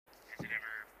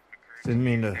Didn't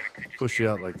mean to push you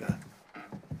out like that.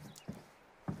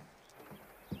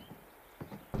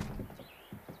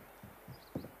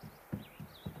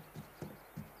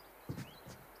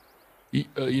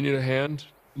 You need a hand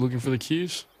looking for the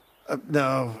keys?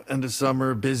 No, end of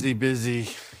summer, busy,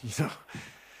 you know.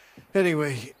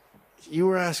 Anyway, you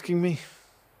were asking me?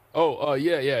 Oh,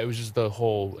 yeah. It was just the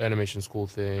whole animation school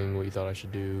thing, what you thought I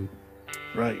should do.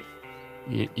 Right.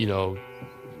 You know,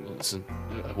 listen,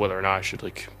 whether or not I should,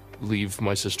 like, leave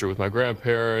my sister with my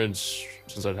grandparents,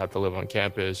 since I'd have to live on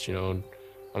campus, and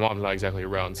my mom's not exactly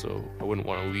around, so I wouldn't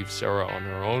want to leave Sarah on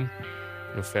her own.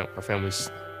 Our family's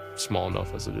small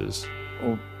enough as it is.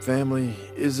 Well, family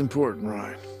is important,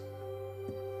 Ryan.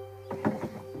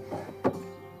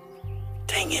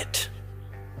 Dang it.